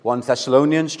1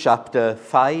 Thessalonians chapter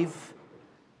 5.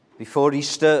 Before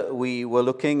Easter, we were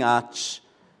looking at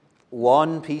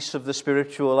one piece of the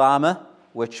spiritual armor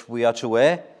which we are to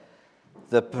wear,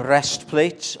 the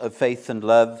breastplate of faith and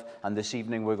love, and this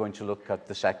evening we're going to look at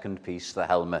the second piece, the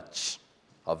helmet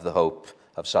of the hope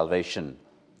of salvation.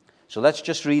 So let's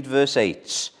just read verse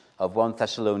 8 of 1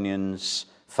 Thessalonians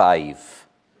 5.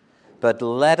 But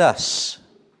let us,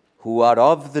 who are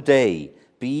of the day,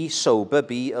 be sober,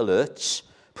 be alert,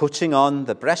 putting on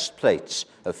the breastplate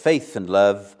of faith and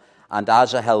love, and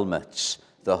as a helmet,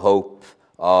 the hope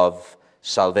of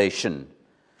salvation.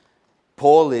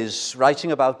 Paul is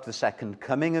writing about the second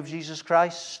coming of Jesus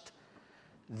Christ,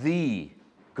 the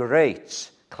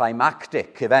great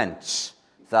climactic event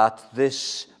that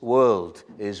this world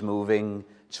is moving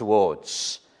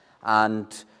towards. And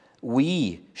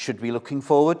we should be looking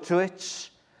forward to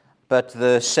it, but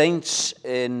the saints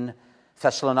in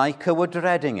Thessalonica were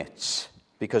dreading it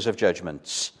because of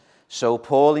judgments. So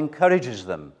Paul encourages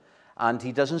them, and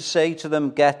he doesn't say to them,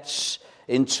 get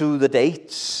into the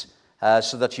dates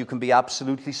so that you can be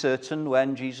absolutely certain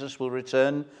when Jesus will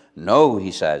return. No,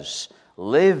 he says,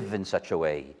 live in such a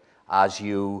way as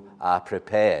you are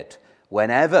prepared.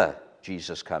 Whenever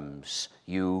Jesus comes,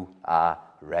 you are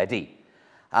ready.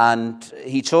 And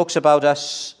he talks about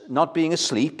us not being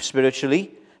asleep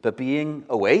spiritually, but being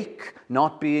awake,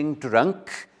 not being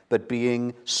drunk, but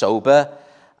being sober,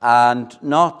 and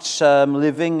not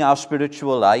living our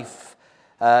spiritual life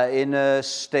in a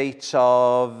state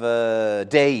of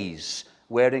daze,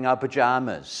 wearing our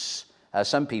pajamas.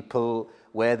 Some people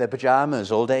wear their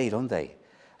pajamas all day, don't they?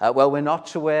 Well, we're not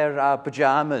to wear our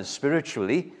pajamas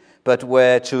spiritually, but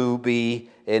we're to be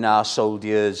in our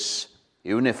soldier's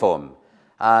uniform.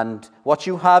 And what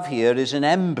you have here is an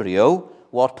embryo,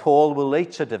 what Paul will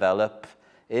later develop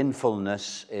in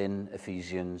fullness in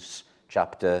Ephesians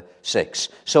chapter 6.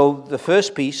 So the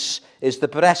first piece is the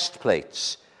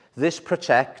breastplates. This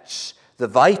protects the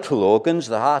vital organs,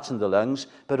 the heart and the lungs,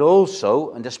 but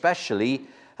also, and especially,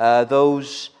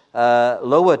 those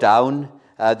lower down,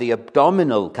 the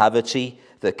abdominal cavity,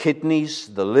 the kidneys,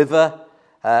 the liver,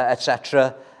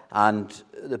 etc. And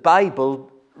the Bible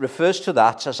refers to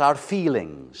that as our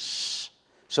feelings.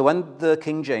 So when the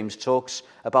King James talks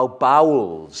about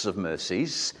bowels of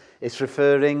mercies, it's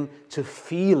referring to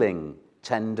feeling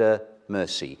tender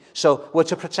mercy. So we're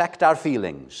to protect our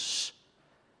feelings.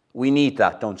 We need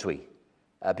that, don't we?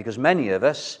 Because many of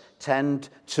us tend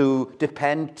to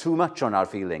depend too much on our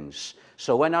feelings.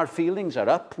 So when our feelings are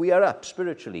up, we are up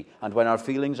spiritually. And when our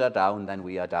feelings are down, then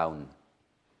we are down.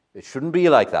 It shouldn't be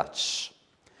like that.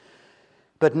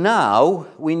 But now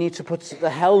we need to put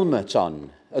the helmet on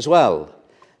as well.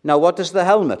 Now, what does the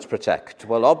helmet protect?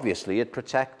 Well, obviously, it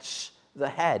protects the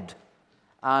head.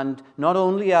 And not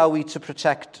only are we to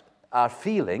protect our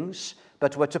feelings,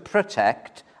 but we're to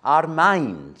protect our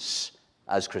minds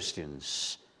as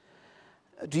Christians.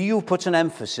 Do you put an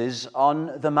emphasis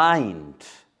on the mind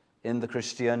in the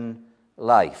Christian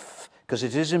life? Because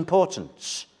it is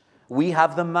important. We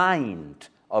have the mind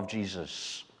of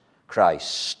Jesus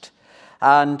Christ.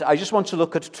 And I just want to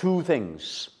look at two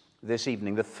things this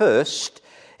evening. The first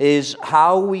is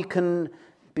how we can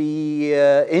be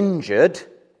injured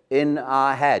in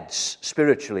our heads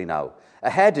spiritually now. A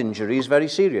head injury is very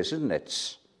serious, isn't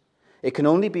it? It can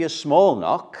only be a small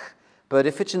knock, but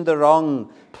if it's in the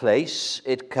wrong place,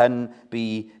 it can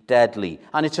be deadly.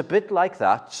 And it's a bit like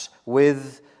that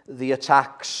with the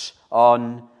attacks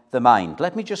on the mind.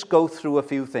 Let me just go through a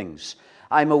few things.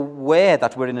 I'm aware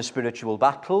that we're in a spiritual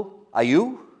battle. Are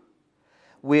you?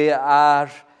 We are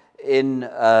in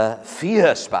a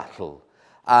fierce battle,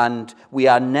 and we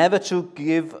are never to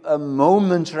give a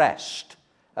moment's rest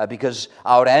because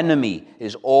our enemy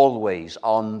is always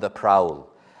on the prowl,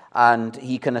 and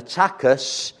he can attack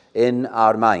us in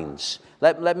our minds.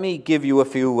 Let me give you a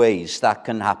few ways that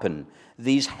can happen.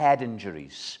 These head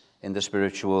injuries in the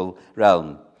spiritual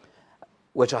realm.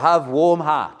 We're to have warm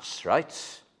hearts,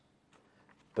 right?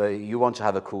 But you want to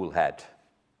have a cool head.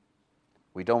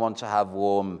 We don't want to have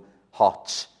warm,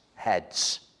 hot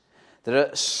heads. There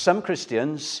are some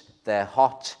Christians, they're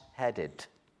hot-headed.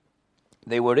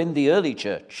 They were in the early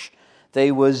church.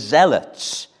 They were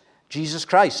zealots. Jesus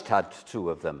Christ had two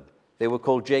of them. They were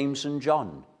called James and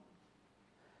John.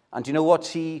 And do you know what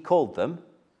he called them?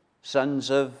 Sons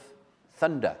of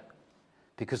thunder.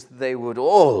 Because they would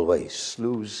always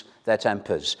lose their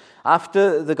tempers.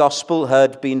 After the gospel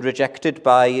had been rejected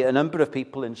by a number of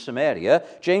people in Samaria,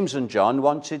 James and John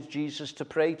wanted Jesus to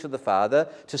pray to the Father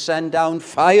to send down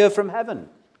fire from heaven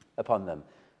upon them.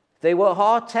 They were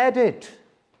hot-headed,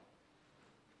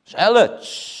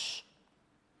 zealots.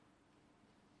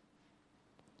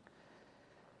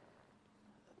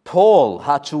 Paul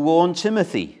had to warn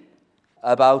Timothy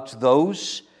about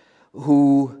those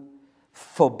who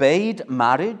forbade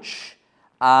marriage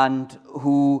and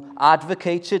who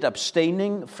advocated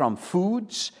abstaining from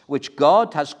foods which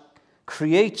God has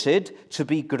created to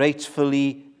be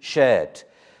gratefully shared.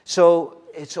 So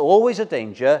it's always a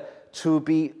danger to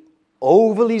be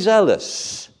overly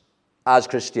zealous as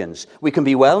Christians. We can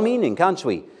be well-meaning, can't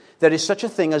we? There is such a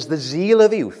thing as the zeal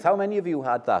of youth. How many of you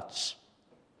had that?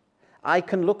 I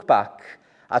can look back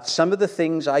at some of the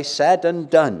things I said and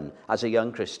done as a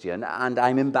young Christian, and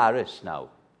I'm embarrassed now.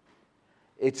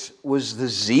 It was the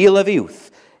zeal of youth.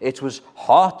 It was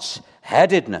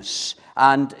hot-headedness,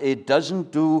 and it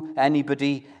doesn't do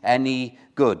anybody any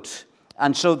good.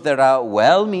 And so there are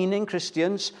well-meaning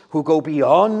Christians who go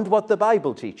beyond what the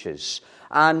Bible teaches,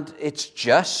 and it's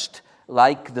just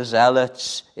like the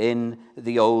zealots in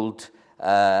the Old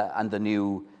and the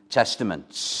New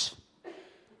Testaments.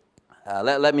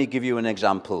 Let me give you an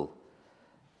example.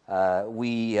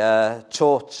 We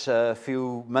taught a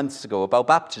few months ago about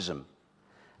baptism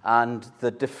and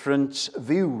the different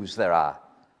views there are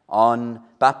on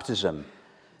baptism.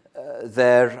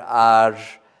 There are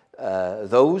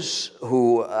those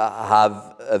who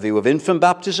have a view of infant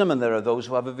baptism, and there are those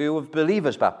who have a view of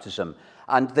believer's baptism.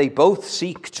 And they both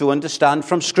seek to understand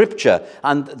from Scripture.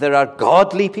 And there are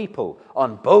godly people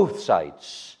on both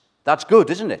sides. That's good,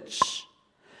 isn't it?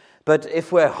 But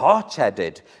if we're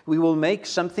hot-headed, we will make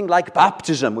something like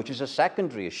baptism, which is a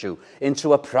secondary issue,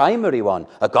 into a primary one,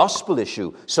 a gospel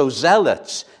issue. So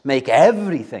zealots make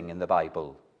everything in the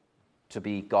Bible to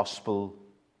be gospel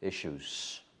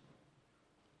issues.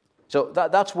 So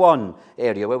that's one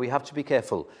area where we have to be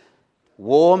careful.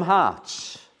 Warm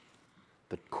hearts,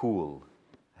 but cool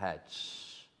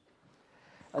heads.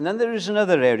 And then there is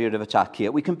another area of attack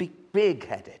here. We can be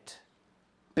big-headed.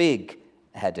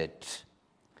 Big-headed.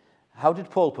 How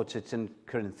did Paul put it in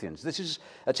Corinthians? This is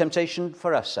a temptation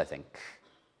for us, I think.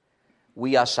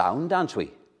 We are sound, aren't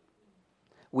we?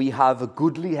 We have a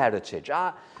goodly heritage.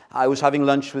 I was having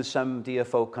lunch with some dear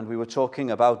folk, and we were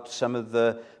talking about some of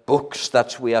the books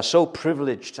that we are so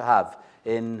privileged to have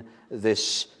in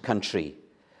this country.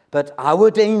 But our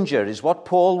danger is what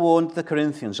Paul warned the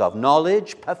Corinthians of.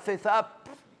 Knowledge puffeth up.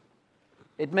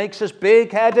 It makes us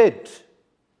big-headed.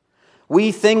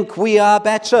 We think we are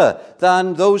better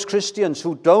than those Christians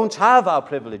who don't have our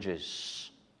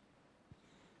privileges.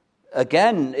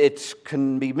 Again, it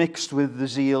can be mixed with the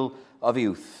zeal of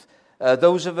youth.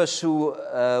 Those of us who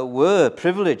were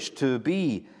privileged to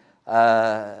be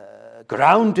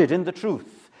grounded in the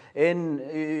truth, in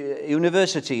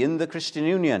university, in the Christian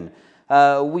Union,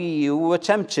 we were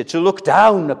tempted to look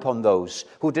down upon those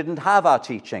who didn't have our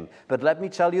teaching. But let me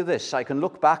tell you this, I can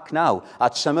look back now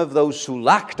at some of those who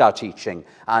lacked our teaching,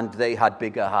 and they had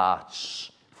bigger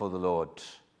hearts for the Lord.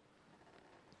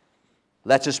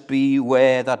 Let us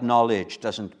beware that knowledge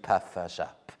doesn't puff us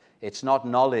up. It's not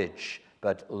knowledge,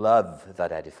 but love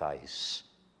that edifies.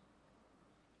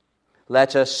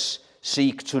 Let us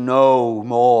seek to know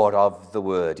more of the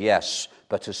word, yes,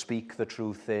 but to speak the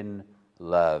truth in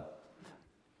love.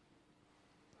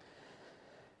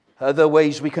 Other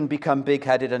ways we can become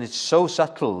big-headed, and it's so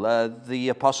subtle. The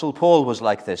Apostle Paul was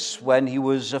like this when he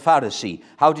was a Pharisee.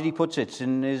 How did he put it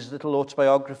in his little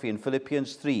autobiography in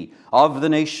Philippians 3? Of the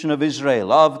nation of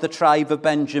Israel, of the tribe of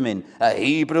Benjamin, a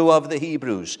Hebrew of the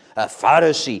Hebrews, a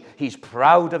Pharisee. He's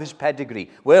proud of his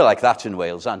pedigree. We're like that in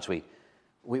Wales, aren't we?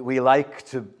 We like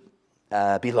to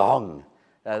belong.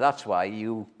 That's why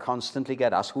you constantly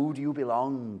get asked, who do you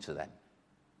belong to then?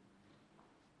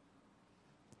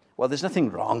 Well, there's nothing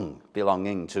wrong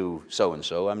belonging to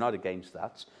so-and-so. I'm not against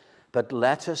that. But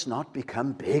let us not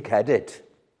become big-headed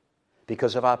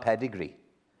because of our pedigree.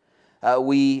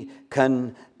 We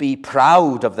can be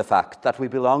proud of the fact that we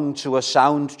belong to a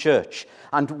sound church,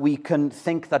 and we can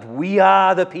think that we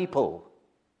are the people.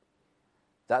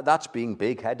 That's being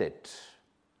big-headed.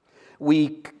 We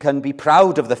can be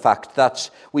proud of the fact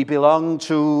that we belong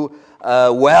to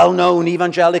a well-known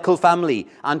evangelical family,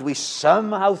 and we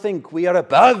somehow think we are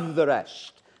above the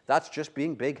rest. That's just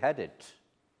being big-headed.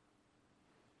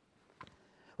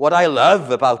 What I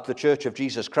love about the Church of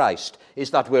Jesus Christ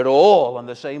is that we're all on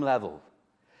the same level.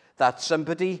 That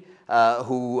somebody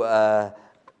who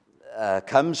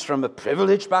comes from a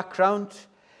privileged background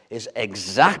is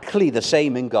exactly the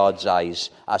same in God's eyes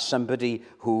as somebody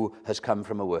who has come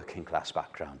from a working class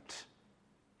background.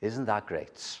 Isn't that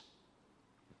great?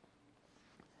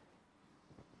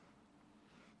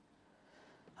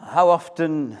 How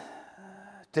often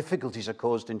difficulties are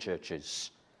caused in churches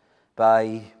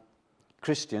by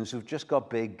Christians who've just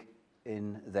got big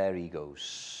in their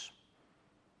egos.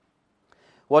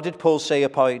 What did Paul say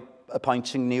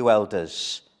appointing new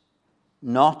elders?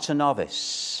 Not a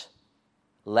novice,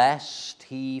 lest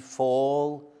he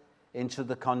fall into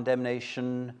the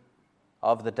condemnation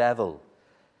of the devil.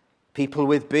 People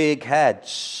with big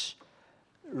heads,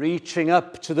 reaching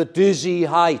up to the dizzy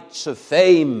heights of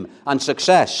fame and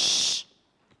success,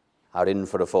 are in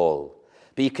for a fall.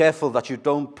 Be careful that you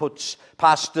don't put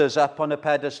pastors up on a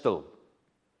pedestal.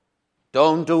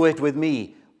 Don't do it with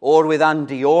me, or with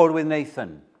Andy, or with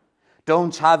Nathan.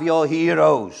 Don't have your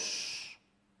heroes.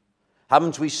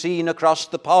 Haven't we seen across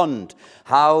the pond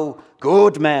how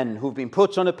good men who've been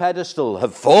put on a pedestal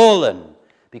have fallen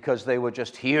because they were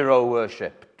just hero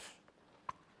worshipped?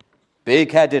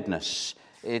 Big-headedness.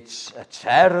 It's a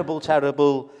terrible,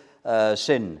 terrible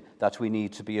sin that we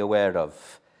need to be aware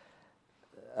of.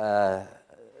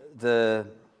 The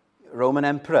Roman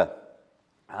emperor,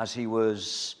 as he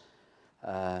was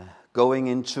going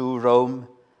into Rome,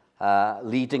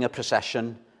 leading a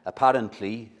procession,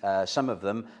 apparently some of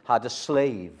them had a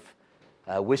slave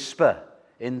whisper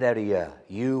in their ear,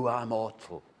 "You are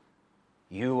mortal.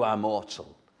 You are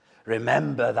mortal.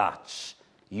 Remember that.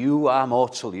 You are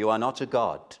mortal. You are not a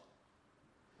god."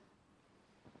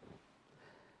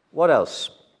 What else?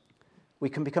 We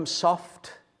can become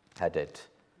soft-headed.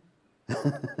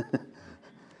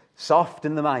 Soft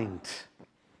in the mind.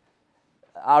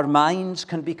 Our minds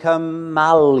can become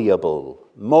malleable,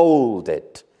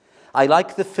 molded. I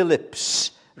like the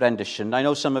Phillips rendition. I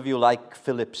know some of you like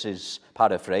Phillips's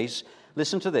paraphrase.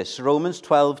 Listen to this, Romans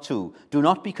 12:2. "Do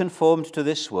not be conformed to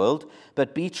this world,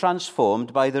 but be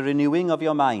transformed by the renewing of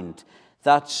your mind,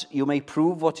 that you may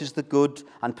prove what is the good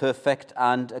and perfect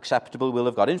and acceptable will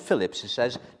of God." In Phillips, it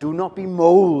says, do not be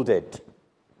molded.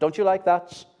 Don't you like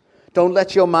that? Don't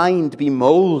let your mind be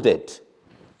molded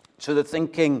to the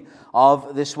thinking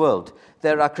of this world.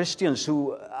 There are Christians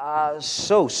who are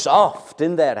so soft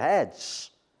in their heads.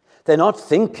 They're not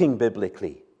thinking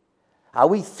biblically. Are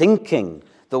we thinking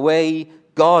the way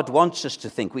God wants us to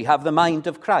think? We have the mind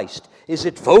of Christ. Is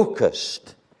it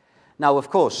focused? Now, of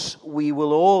course, we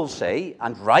will all say,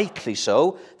 and rightly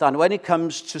so, that when it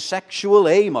comes to sexual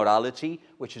amorality,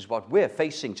 which is what we're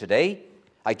facing today,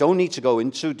 I don't need to go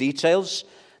into details,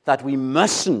 that we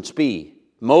mustn't be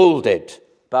molded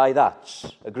by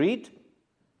that. Agreed?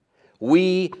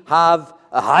 We have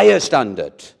a higher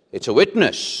standard. It's a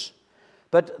witness.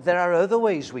 But there are other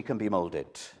ways we can be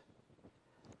molded.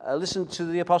 Listen to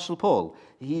the Apostle Paul.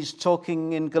 He's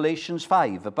talking in Galatians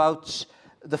 5 about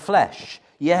the flesh.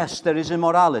 Yes, there is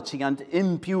immorality and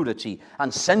impurity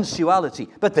and sensuality,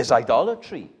 but there's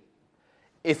idolatry.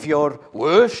 If you're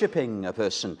worshipping a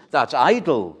person, that's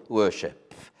idol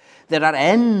worship. There are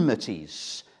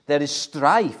enmities, there is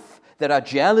strife, there are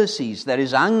jealousies, there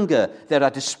is anger, there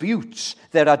are disputes,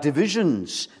 there are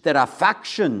divisions, there are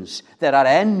factions, there are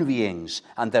envyings,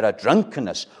 and there are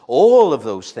drunkenness. All of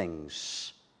those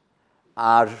things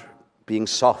are being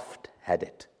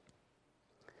soft-headed.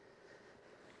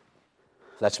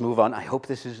 Let's move on. I hope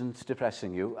this isn't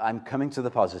depressing you. I'm coming to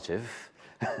the positive.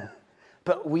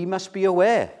 But we must be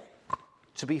aware.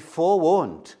 To be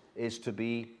forewarned is to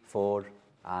be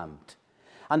forearmed.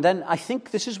 And then I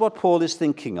think this is what Paul is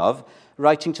thinking of,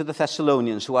 writing to the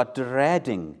Thessalonians who are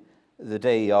dreading the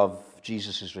day of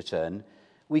Jesus' return.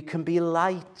 We can be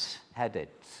light-headed.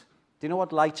 Do you know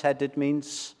what light-headed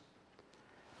means?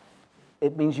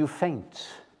 It means you faint.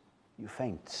 You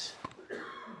faint.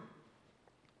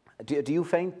 Do you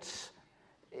faint?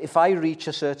 If I reach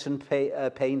a certain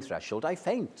pain threshold, I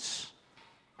faint.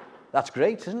 That's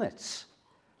great, isn't it?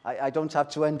 I don't have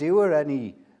to endure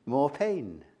any more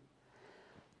pain.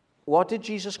 What did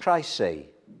Jesus Christ say?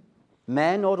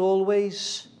 Men ought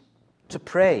always to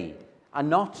pray and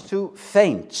not to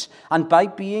faint. And by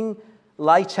being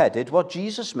lightheaded, what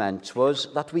Jesus meant was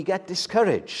that we get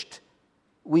discouraged.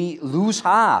 We lose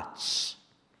hearts.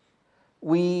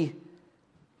 Even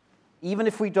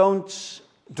if we don't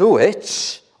do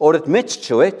it or admit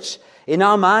to it, in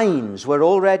our minds we're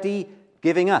already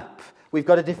giving up. We've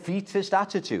got a defeatist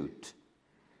attitude.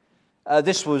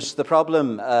 This was the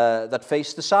problem that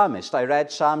faced the psalmist. I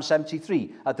read Psalm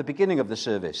 73 at the beginning of the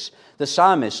service. The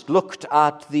psalmist looked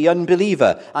at the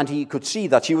unbeliever and he could see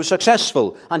that he was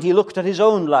successful. And he looked at his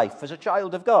own life as a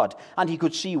child of God and he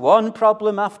could see one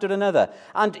problem after another.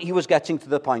 And he was getting to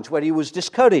the point where he was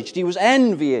discouraged. He was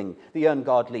envying the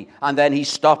ungodly. And then he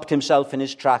stopped himself in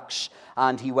his tracks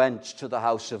and he went to the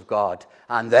house of God.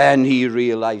 And then he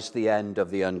realized the end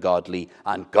of the ungodly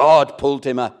and God pulled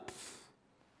him up.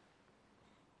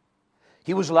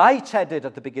 He was light-headed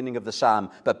at the beginning of the psalm,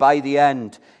 but by the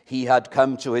end, he had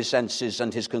come to his senses,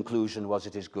 and his conclusion was,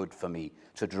 it is good for me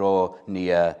to draw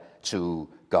near to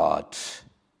God.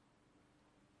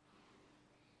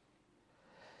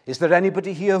 Is there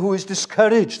anybody here who is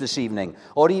discouraged this evening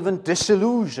or even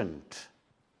disillusioned?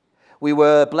 We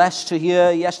were blessed to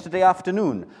hear yesterday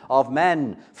afternoon of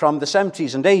men from the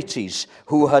 70s and 80s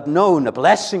who had known a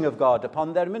blessing of God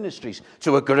upon their ministries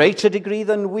to a greater degree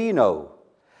than we know.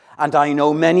 And I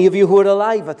know many of you who were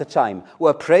alive at the time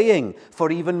were praying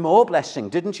for even more blessing.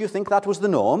 Didn't you think that was the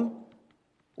norm,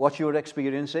 what you were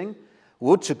experiencing?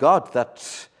 Would to God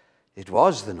that it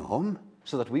was the norm,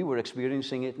 so that we were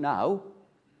experiencing it now.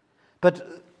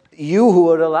 But you who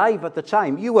were alive at the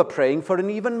time, you were praying for an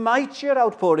even mightier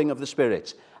outpouring of the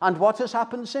Spirit. And what has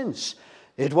happened since?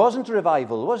 It wasn't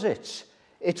revival, was it?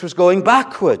 It was going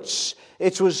backwards.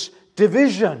 It was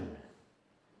division.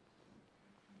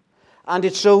 And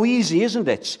it's so easy, isn't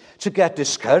it, to get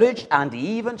discouraged and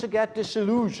even to get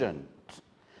disillusioned.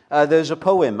 There's a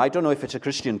poem, I don't know if it's a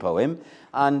Christian poem,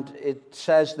 and it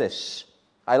says this.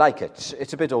 I like it.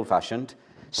 It's a bit old-fashioned.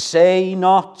 Say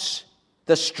not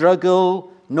the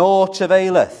struggle naught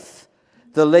availeth,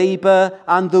 the labour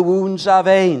and the wounds are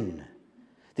vain.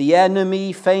 The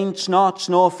enemy faints not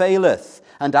nor faileth,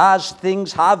 and as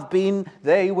things have been,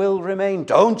 they will remain.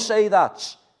 Don't say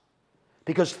that,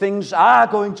 because things are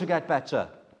going to get better.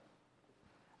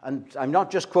 And I'm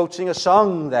not just quoting a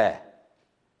song there.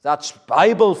 That's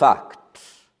Bible fact.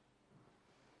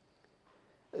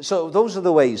 So those are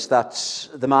the ways that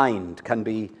the mind can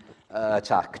be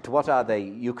attacked. What are they?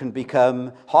 You can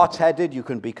become hot-headed, you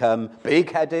can become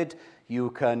big-headed,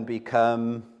 you can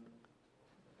become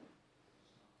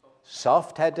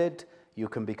soft-headed, you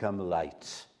can become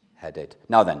light-headed.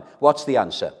 Now then, what's the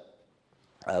answer?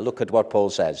 Look at what Paul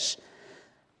says.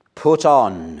 Put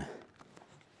on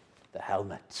the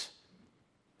helmet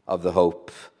of the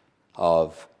hope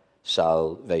of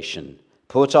salvation.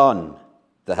 Put on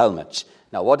the helmet.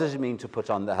 Now, what does it mean to put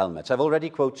on the helmet? I've already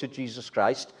quoted Jesus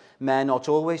Christ. Men ought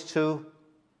always to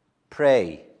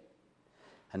pray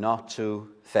and not to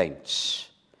faint.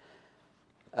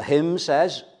 A hymn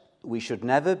says, we should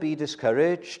never be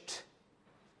discouraged.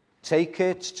 Take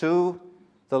it to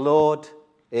the Lord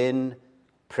in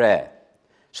prayer.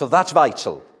 So that's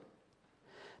vital.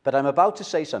 But I'm about to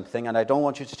say something, and I don't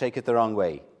want you to take it the wrong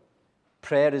way.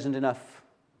 Prayer isn't enough.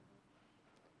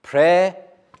 Prayer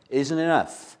isn't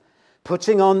enough.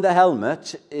 Putting on the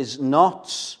helmet is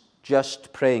not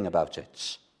just praying about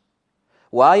it.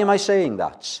 Why am I saying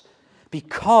that?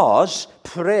 Because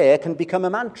prayer can become a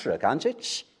mantra, can't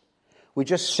it? We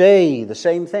just say the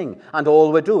same thing, and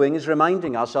all we're doing is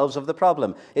reminding ourselves of the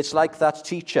problem. It's like that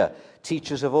teacher.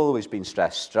 Teachers have always been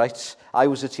stressed, right? I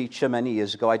was a teacher many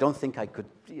years ago. I don't think I could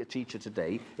be a teacher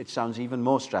today. It sounds even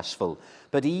more stressful.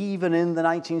 But even in the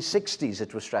 1960s,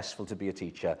 it was stressful to be a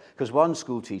teacher, because one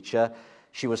school teacher,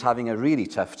 she was having a really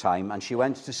tough time, and she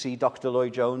went to see Dr.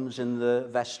 Lloyd-Jones in the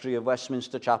vestry of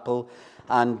Westminster Chapel,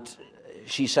 and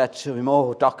she said to him,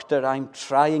 "Oh, doctor, I'm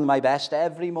trying my best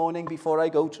every morning before I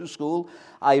go to school.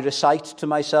 I recite to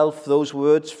myself those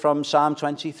words from Psalm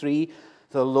 23,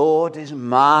 the Lord is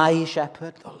my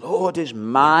shepherd, the Lord is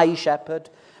my shepherd,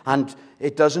 and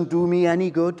it doesn't do me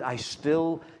any good. I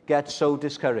still get so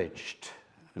discouraged."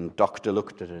 And doctor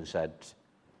looked at her and said,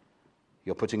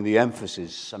 "You're putting the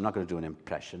emphasis," I'm not going to do an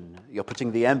impression, "you're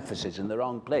putting the emphasis in the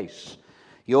wrong place.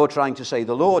 You're trying to say,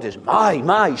 the Lord is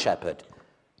my shepherd.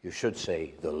 You should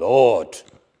say, the Lord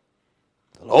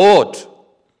is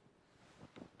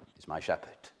my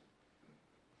shepherd."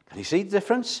 Can you see the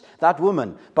difference? That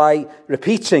woman, by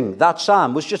repeating that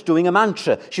psalm, was just doing a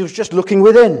mantra. She was just looking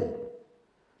within.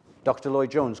 Dr.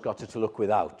 Lloyd-Jones got her to look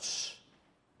without,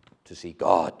 to see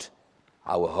God,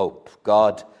 our hope.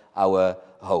 God, our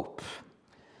hope.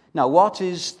 Now, what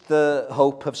is the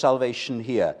hope of salvation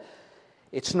here?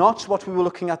 It's not what we were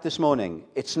looking at this morning.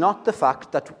 It's not the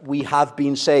fact that we have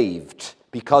been saved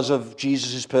because of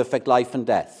Jesus' perfect life and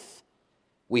death.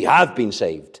 We have been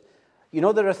saved. You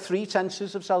know, there are 3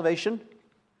 tenses of salvation.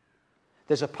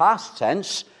 There's a past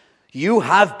tense. You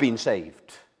have been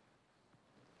saved.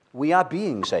 We are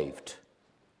being saved.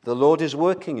 The Lord is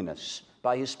working in us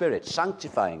by his Spirit,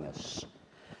 sanctifying us.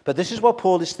 But this is what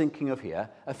Paul is thinking of here,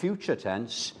 a future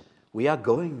tense. We are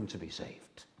going to be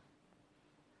saved.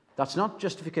 That's not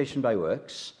justification by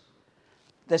works.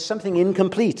 There's something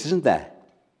incomplete, isn't there,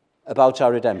 about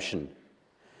our redemption.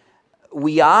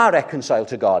 We are reconciled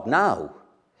to God now.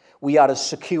 We are as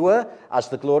secure as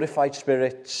the glorified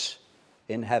spirits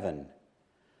in heaven.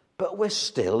 But we're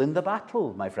still in the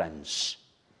battle, my friends.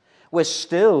 We're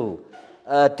still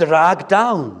dragged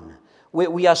down.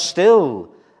 We are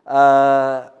still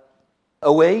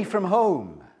away from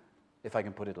home, if I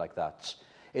can put it like that.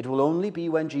 It will only be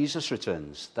when Jesus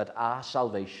returns that our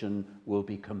salvation will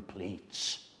be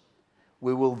complete.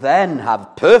 We will then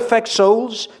have perfect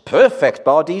souls, perfect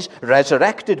bodies,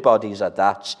 resurrected bodies at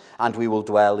that, and we will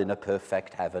dwell in a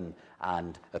perfect heaven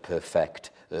and a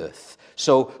perfect earth.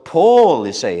 So Paul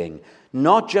is saying,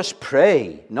 not just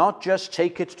pray, not just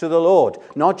take it to the Lord,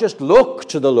 not just look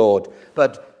to the Lord,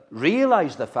 but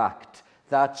realize the fact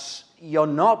that you're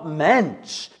not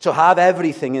meant to have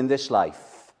everything in this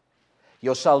life.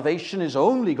 Your salvation is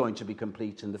only going to be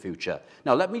complete in the future.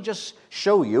 Now, let me just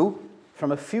show you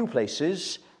from a few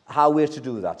places how we're to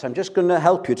do that. I'm just going to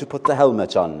help you to put the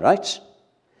helmet on, right?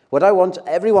 What I want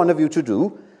every one of you to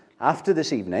do after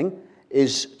this evening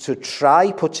is to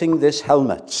try putting this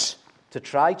helmet, to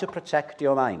try to protect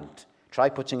your mind. Try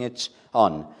putting it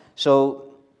on.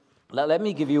 So let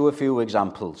me give you a few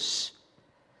examples.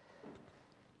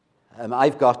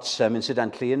 I've got,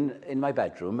 incidentally, in my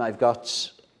bedroom, I've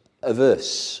got a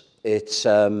verse. It's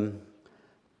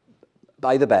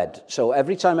by the bed. So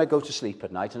every time I go to sleep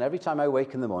at night and every time I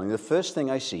wake in the morning, the first thing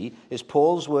I see is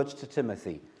Paul's words to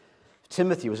Timothy.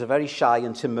 Timothy was a very shy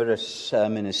and timorous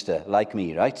minister, like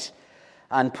me, right?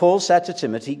 And Paul said to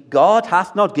Timothy, God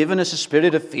hath not given us a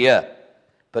spirit of fear,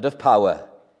 but of power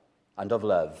and of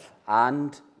love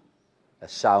and a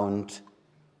sound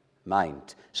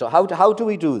mind. So how do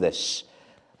we do this?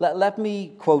 Let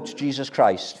me quote Jesus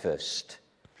Christ first.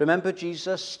 Remember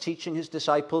Jesus teaching his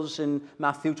disciples in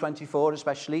Matthew 24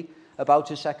 especially about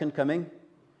his second coming?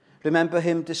 Remember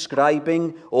him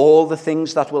describing all the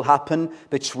things that will happen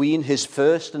between his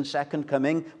first and second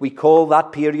coming? We call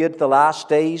that period the last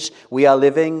days. We are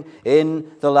living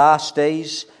in the last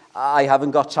days. I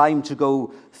haven't got time to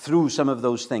go through some of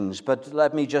those things, but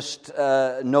let me just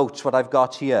note what I've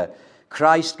got here.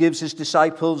 Christ gives his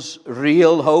disciples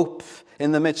real hope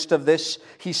in the midst of this.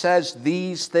 He says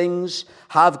these things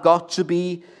have got to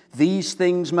be, these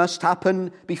things must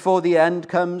happen before the end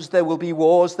comes. There will be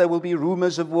wars, there will be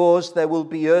rumors of wars, there will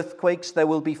be earthquakes, there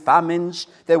will be famines,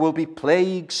 there will be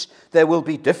plagues, there will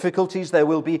be difficulties, there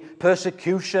will be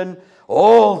persecution,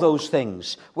 all those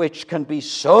things which can be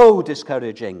so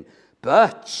discouraging.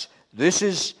 But this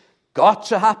has got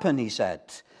to happen, he said.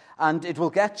 And it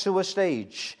will get to a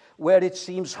stage where it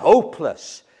seems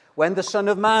hopeless. When the Son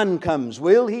of Man comes,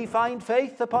 will he find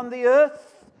faith upon the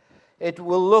earth? It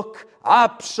will look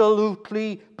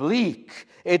absolutely bleak.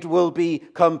 It will be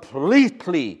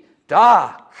completely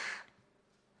dark.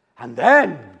 And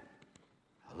then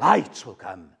light will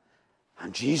come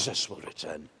and Jesus will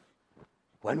return.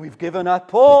 When we've given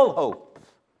up all hope.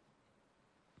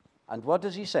 And what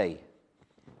does he say?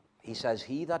 He says,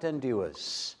 he that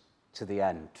endures to the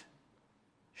end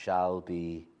shall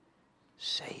be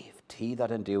saved. He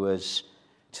that endures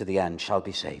to the end shall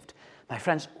be saved. My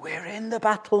friends, we're in the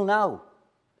battle now.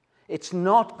 It's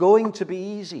not going to be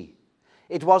easy.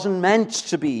 It wasn't meant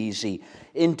to be easy.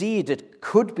 Indeed, it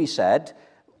could be said,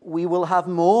 we will have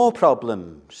more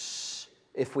problems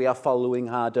if we are following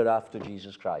harder after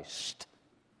Jesus Christ.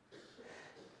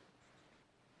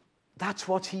 That's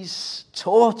what he's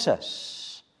taught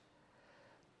us.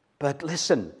 But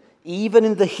listen, even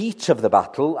in the heat of the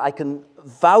battle, I can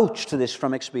vouch to this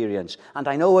from experience, and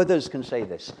I know others can say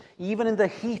this. Even in the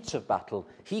heat of battle,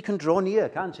 he can draw near,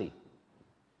 can't he?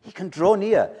 He can draw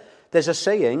near. There's a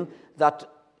saying that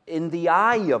in the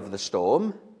eye of the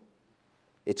storm,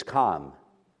 it's calm.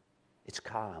 It's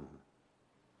calm.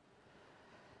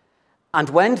 And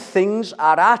when things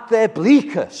are at their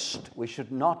bleakest, we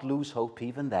should not lose hope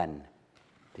even then,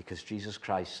 because Jesus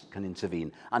Christ can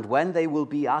intervene. And when they will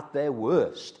be at their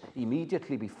worst,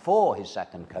 immediately before his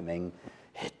second coming,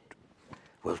 it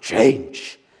will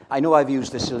change. I know I've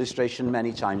used this illustration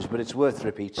many times, but it's worth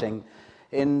repeating.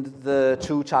 In The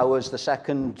Two Towers, the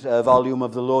second volume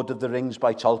of The Lord of the Rings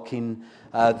by Tolkien,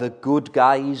 the good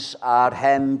guys are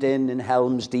hemmed in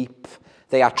Helm's Deep.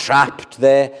 They are trapped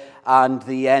there, and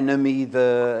the enemy,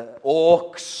 the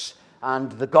orcs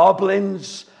and the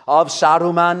goblins of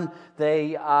Saruman,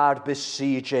 they are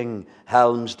besieging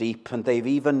Helm's Deep, and they've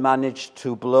even managed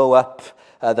to blow up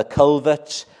the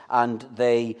culvert, and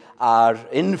they are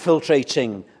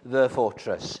infiltrating the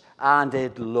fortress, and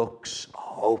it looks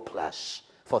hopeless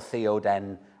for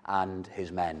Theoden and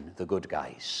his men, the good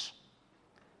guys.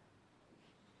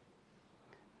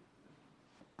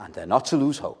 And they're not to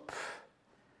lose hope,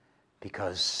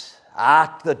 because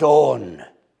at the dawn,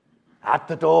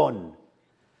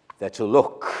 they're to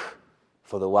look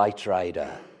for the White Rider,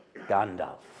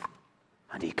 Gandalf.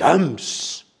 And he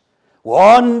comes.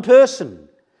 One person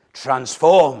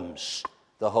transforms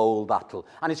the whole battle.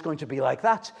 And it's going to be like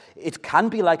that. It can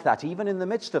be like that, even in the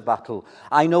midst of battle.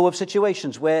 I know of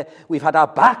situations where we've had our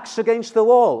backs against the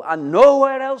wall and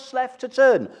nowhere else left to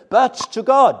turn but to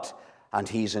God. And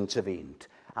he's intervened.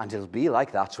 And it'll be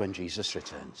like that when Jesus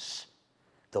returns.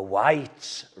 The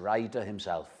white rider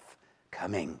himself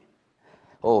coming.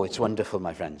 Oh, it's wonderful,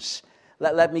 my friends.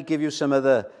 Let me give you some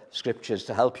other scriptures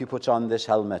to help you put on this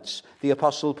helmet. The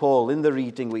Apostle Paul, in the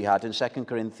reading we had in 2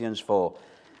 Corinthians 4,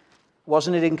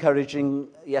 wasn't it encouraging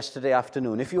yesterday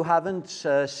afternoon? If you haven't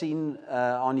seen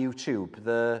on YouTube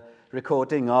the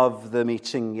recording of the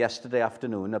meeting yesterday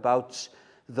afternoon about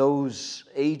those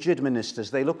aged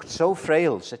ministers, they looked so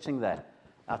frail sitting there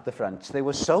at the front. They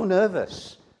were so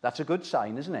nervous. That's a good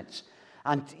sign, isn't it?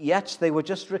 And yet they were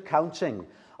just recounting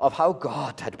of how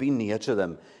God had been near to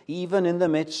them, even in the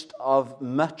midst of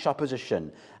much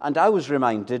opposition. And I was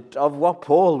reminded of what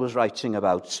Paul was writing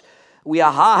about. We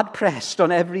are hard-pressed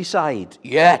on every side,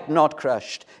 yet not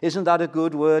crushed. Isn't that a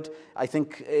good word? I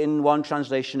think in one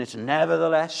translation it's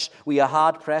nevertheless. We are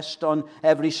hard-pressed on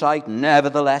every side,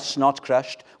 nevertheless not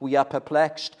crushed. We are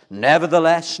perplexed,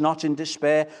 nevertheless not in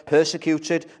despair.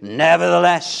 Persecuted,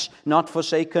 nevertheless not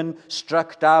forsaken.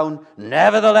 Struck down,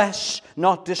 nevertheless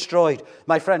not destroyed.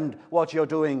 My friend, what you're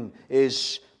doing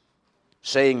is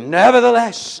saying,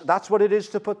 nevertheless. That's what it is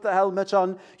to put the helmet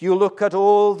on. You look at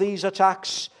all these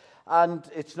attacks, and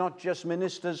it's not just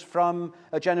ministers from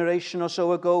a generation or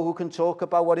so ago who can talk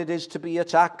about what it is to be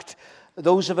attacked.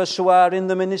 Those of us who are in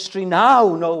the ministry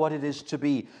now know what it is to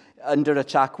be under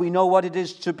attack. We know what it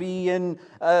is to be in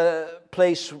a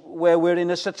place where we're in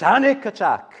a satanic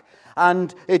attack,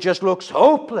 and it just looks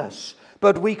hopeless.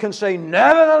 But we can say,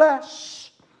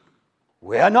 nevertheless,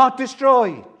 we are not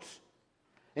destroyed.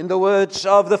 In the words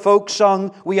of the folk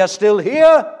song, we are still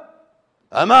here.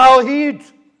 Yma o hyd.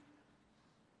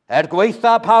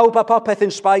 Gweitha pawb a popeth,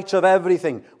 in spite of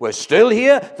everything. We're still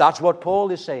here. That's what Paul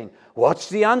is saying. What's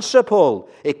the answer, Paul?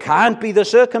 It can't be the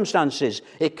circumstances.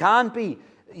 It can't be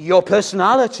your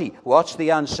personality. What's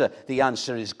the answer? The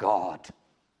answer is God.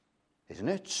 Isn't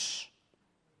it?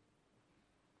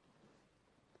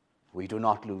 We do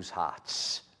not lose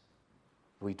hearts.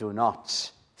 We do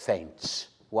not faint.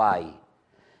 Why?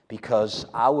 Because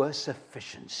our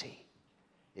sufficiency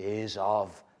is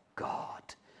of God.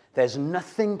 There's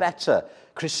nothing better,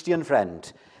 Christian friend,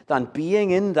 than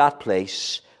being in that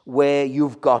place where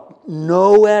you've got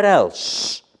nowhere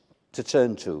else to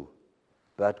turn to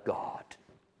but God.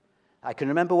 I can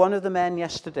remember one of the men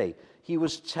yesterday, he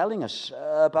was telling us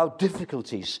about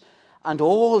difficulties, and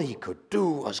all he could do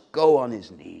was go on his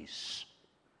knees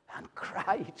and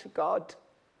cry to God,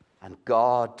 and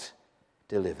God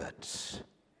delivered.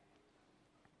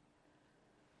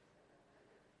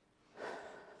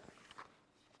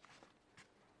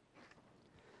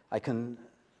 I can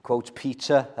quote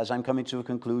Peter as I'm coming to a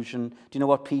conclusion. Do you know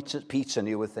what Peter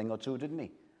knew a thing or two, didn't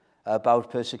he? About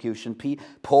persecution.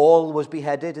 Paul was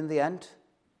beheaded in the end.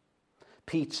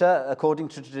 Peter, according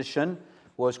to tradition,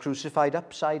 was crucified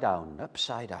upside down.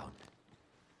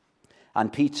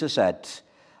 And Peter said,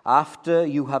 after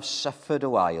you have suffered a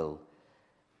while,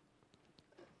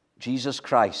 Jesus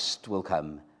Christ will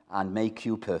come and make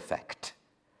you perfect.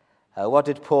 What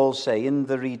did Paul say in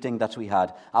the reading that we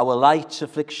had? Our light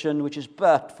affliction, which is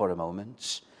but for a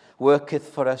moment, worketh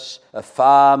for us a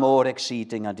far more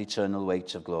exceeding and eternal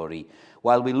weight of glory,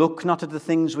 while we look not at the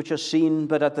things which are seen,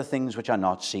 but at the things which are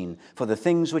not seen. For the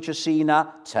things which are seen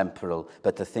are temporal,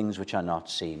 but the things which are not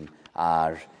seen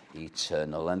are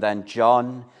eternal. And then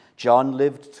John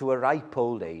lived to a ripe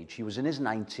old age. He was in his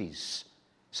 90s.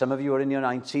 Some of you are in your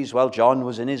 90s. Well, John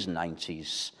was in his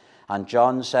 90s. And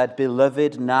John said,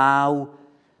 Beloved, now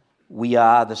we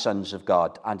are the sons of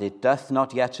God, and it doth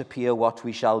not yet appear what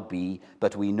we shall be,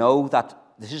 but we know that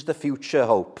this is the future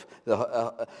hope,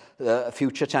 the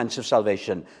future tense of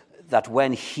salvation, that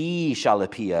when he shall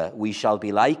appear, we shall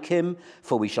be like him,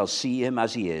 for we shall see him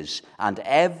as he is. And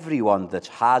everyone that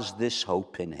has this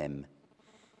hope in him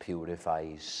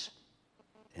purifies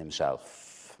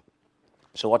himself.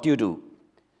 So what do?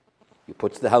 You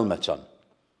put the helmet on.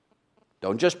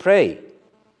 Don't just pray.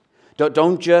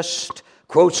 Don't just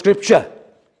quote scripture.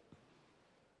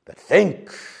 But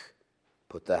think.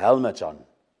 Put the helmet on.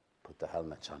 Put the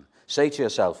helmet on. Say to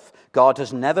yourself, God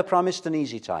has never promised an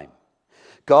easy time.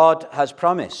 God has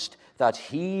promised that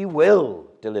he will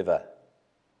deliver.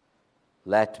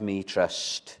 Let me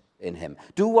trust in him.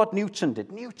 Do what Newton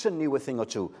did. Newton knew a thing or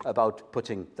two about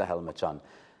putting the helmet on.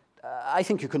 I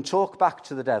think you can talk back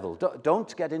to the devil.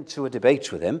 Don't get into a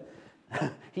debate with him.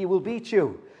 He will beat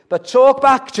you. But talk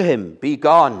back to him. Be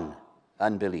gone,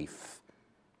 unbelief.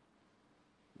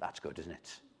 That's good, isn't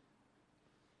it?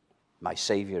 My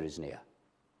Saviour is near.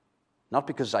 Not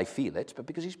because I feel it, but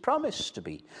because he's promised to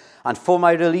be. And for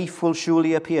my relief will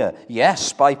surely appear.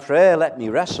 Yes, by prayer let me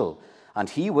wrestle. And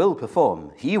he will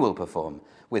perform. He will perform.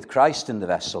 With Christ in the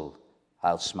vessel,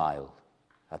 I'll smile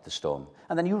at the storm.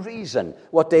 And then you reason,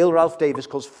 what Dale Ralph Davis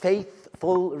calls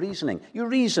faithful reasoning. You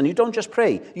reason, you don't just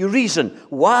pray. You reason,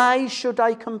 why should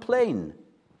I complain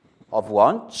of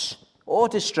wants or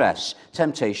distress,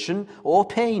 temptation or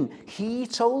pain? He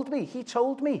told me,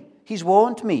 he's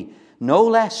warned me. No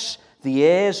less, the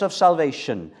heirs of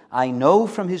salvation, I know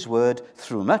from his word,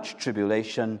 through much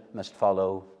tribulation must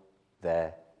follow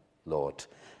their Lord.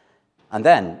 And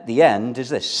then the end is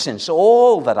this: since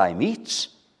all that I meet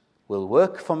will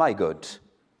work for my good,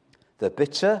 the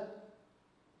bitter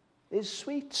is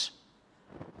sweet,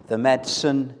 the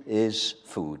medicine is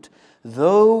food.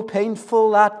 Though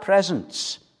painful at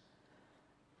present,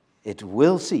 it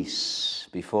will cease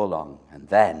before long. And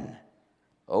then,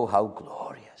 oh, how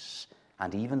glorious,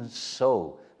 and even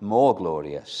so, more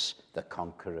glorious, the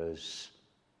conqueror's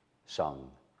song.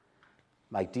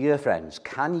 My dear friends,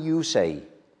 can you say,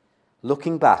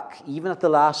 looking back, even at the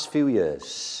last few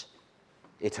years,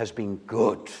 it has been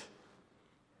good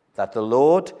that the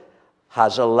Lord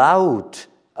has allowed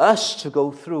us to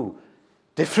go through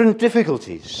different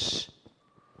difficulties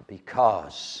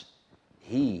because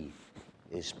he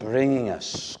is bringing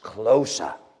us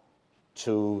closer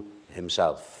to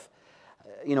himself.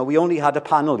 You know, we only had a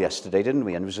panel yesterday, didn't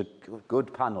we? And it was a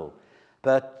good panel.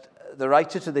 But the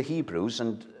writer to the Hebrews,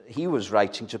 and he was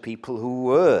writing to people who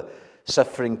were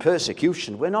suffering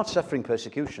persecution. We're not suffering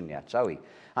persecution yet, are we?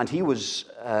 And he was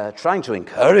trying to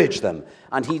encourage them.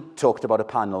 And he talked about a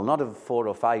panel, not of 4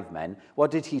 or 5 men.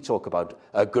 What did he talk about?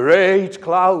 A great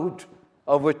cloud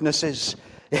of witnesses.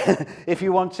 If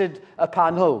you wanted a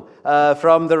panel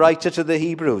from the writer to the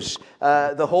Hebrews,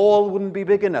 the hall wouldn't be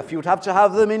big enough. You'd have to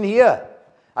have them in here.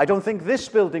 I don't think this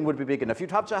building would be big enough.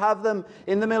 You'd have to have them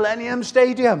in the Millennium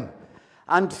Stadium.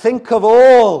 And think of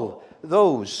all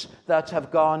those that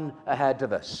have gone ahead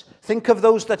of us. Think of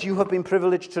those that you have been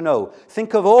privileged to know.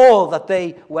 Think of all that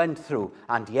they went through.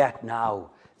 And yet now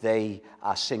they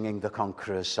are singing the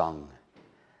Conqueror's song.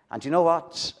 And you know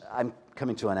what? I'm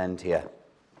coming to an end here.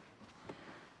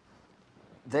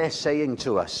 They're saying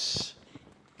to us,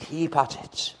 keep at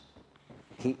it.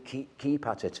 Keep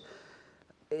at it.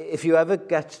 If you ever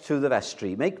get to the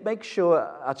vestry, make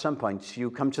sure at some point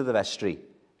you come to the vestry.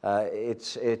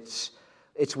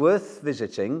 It's worth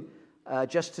visiting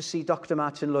just to see Dr.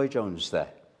 Martin Lloyd-Jones there.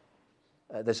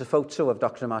 There's a photo of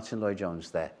Dr. Martin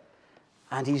Lloyd-Jones there.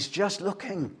 And he's just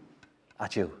looking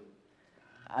at you.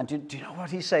 And do you know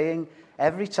what he's saying?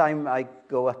 Every time I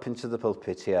go up into the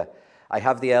pulpit here, I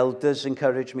have the elders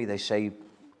encourage me. They say,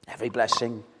 every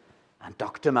blessing. And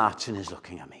Dr. Martin is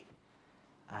looking at me.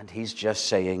 And he's just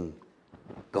saying,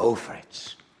 go for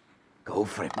it. Go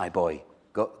for it, my boy.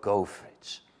 Go for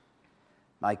it.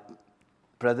 My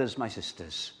brothers, my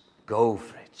sisters, go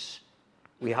for it.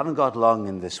 We haven't got long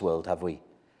in this world, have we?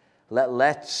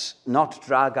 Let's not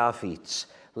drag our feet.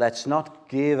 Let's not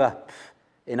give up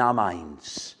in our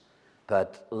minds.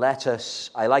 But let us,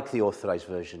 I like the Authorized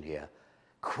Version here,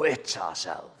 quit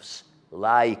ourselves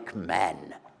like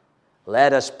men.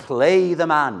 Let us play the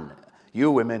man.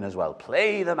 You women as well,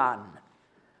 play the man.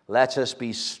 Let us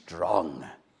be strong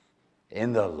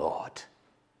in the Lord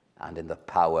and in the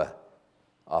power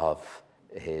of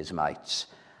his might.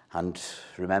 And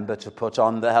remember to put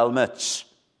on the helmets.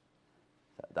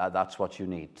 That's what you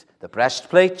need. The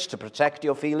breastplates to protect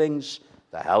your feelings,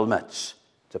 the helmets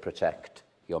to protect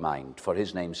your mind, for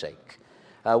his name's sake.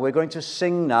 We're going to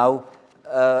sing now,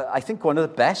 I think, one of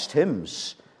the best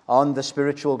hymns on the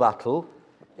spiritual battle.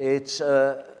 It's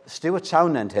Stuart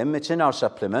Townend hymn. It's in our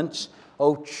supplements.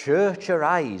 O church,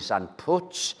 arise and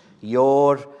put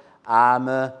your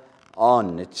armour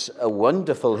on. It's a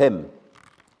wonderful hymn.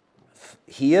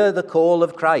 Hear the call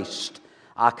of Christ,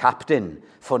 our captain,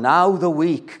 for now the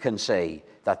weak can say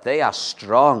that they are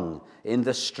strong in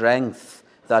the strength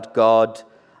that God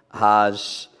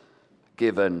has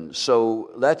given. So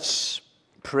let's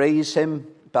praise him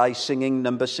by singing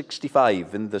number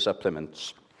 65 in the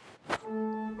supplements.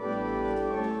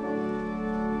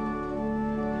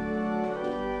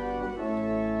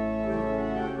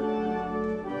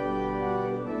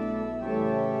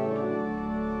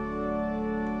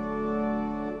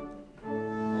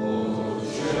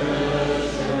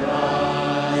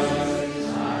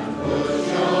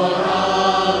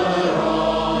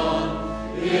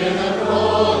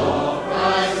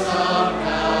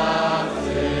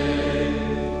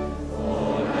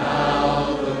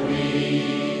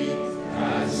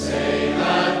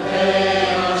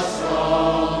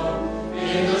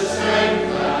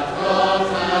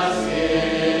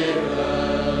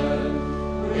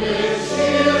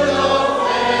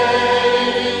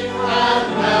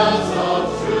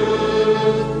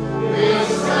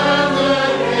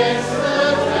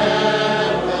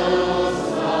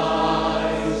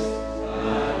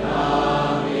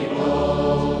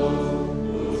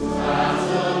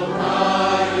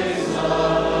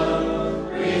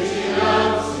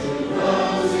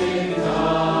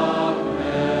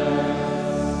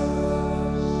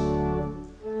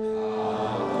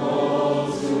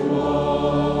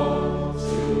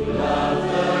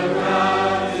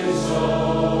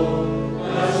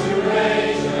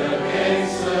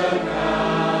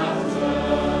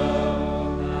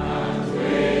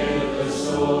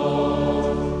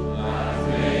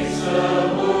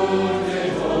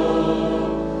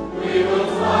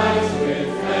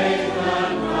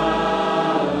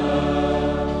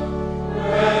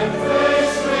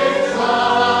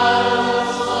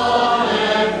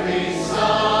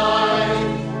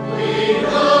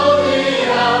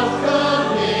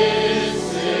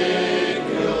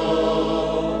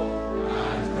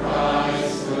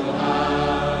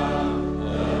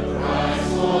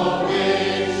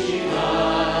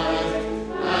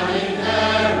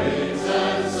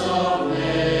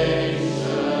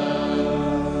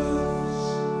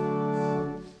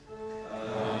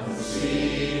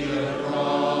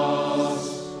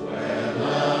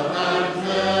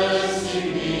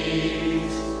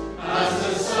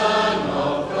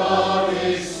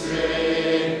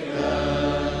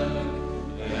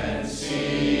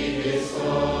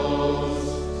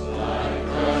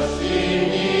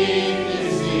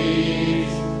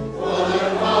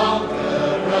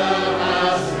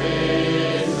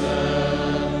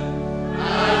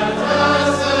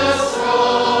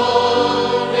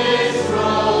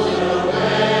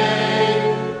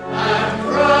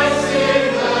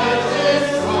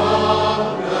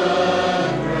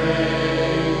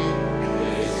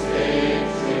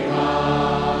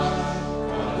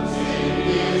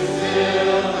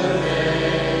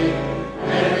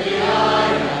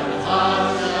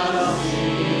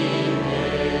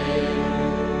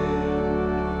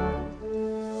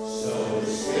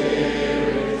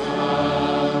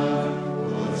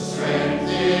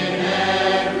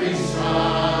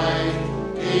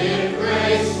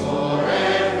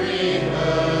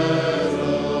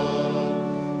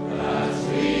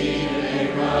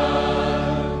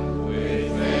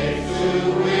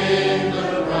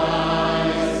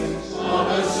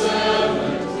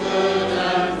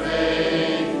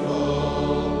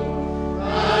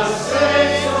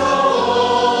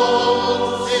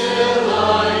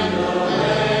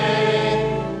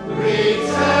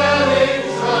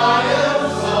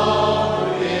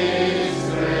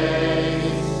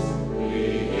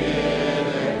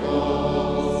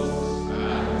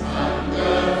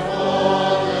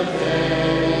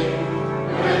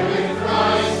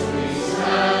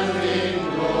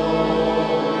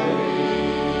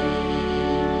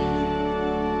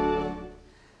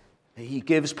 He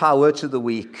gives power to the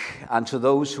weak, and to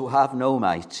those who have no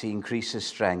might he increases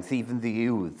strength. Even the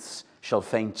youths shall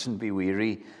faint and be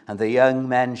weary, and the young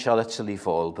men shall utterly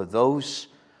fall. But those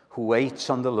who wait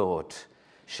on the Lord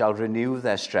shall renew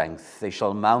their strength. They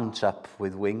shall mount up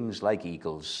with wings like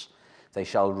eagles. They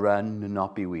shall run and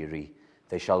not be weary.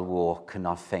 They shall walk and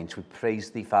not faint. We praise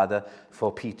thee, Father,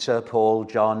 for Peter, Paul,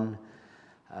 John,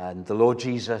 and the Lord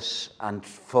Jesus, and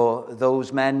for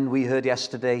those men we heard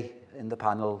yesterday in the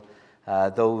panel,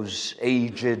 those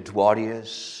aged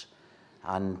warriors.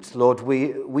 And Lord,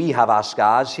 we have our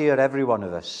scars here, every one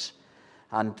of us.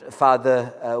 And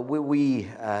Father, we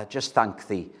just thank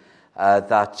thee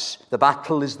that the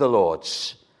battle is the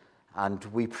Lord's. And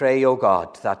we pray, O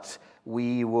God, that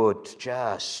we would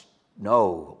just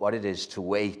know what it is to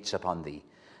wait upon thee,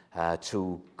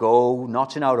 to go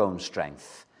not in our own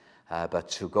strength, but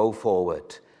to go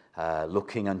forward,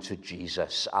 looking unto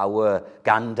Jesus, our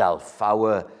Gandalf,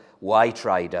 our White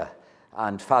Rider.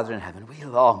 And Father in heaven, we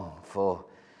long for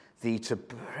thee to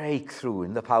break through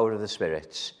in the power of the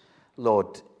Spirit.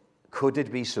 Lord, could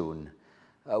it be soon,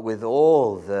 with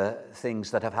all the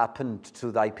things that have happened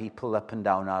to thy people up and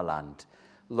down our land?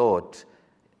 Lord,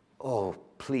 oh,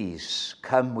 please,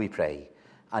 come, we pray.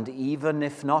 And even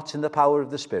if not in the power of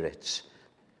the Spirit,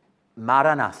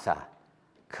 Maranatha,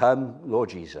 come, Lord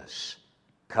Jesus,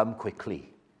 come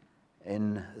quickly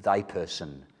in thy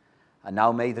person. And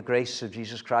now may the grace of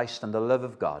Jesus Christ and the love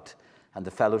of God and the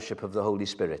fellowship of the Holy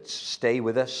Spirit stay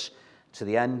with us to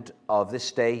the end of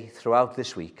this day, throughout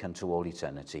this week, and to all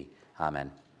eternity. Amen.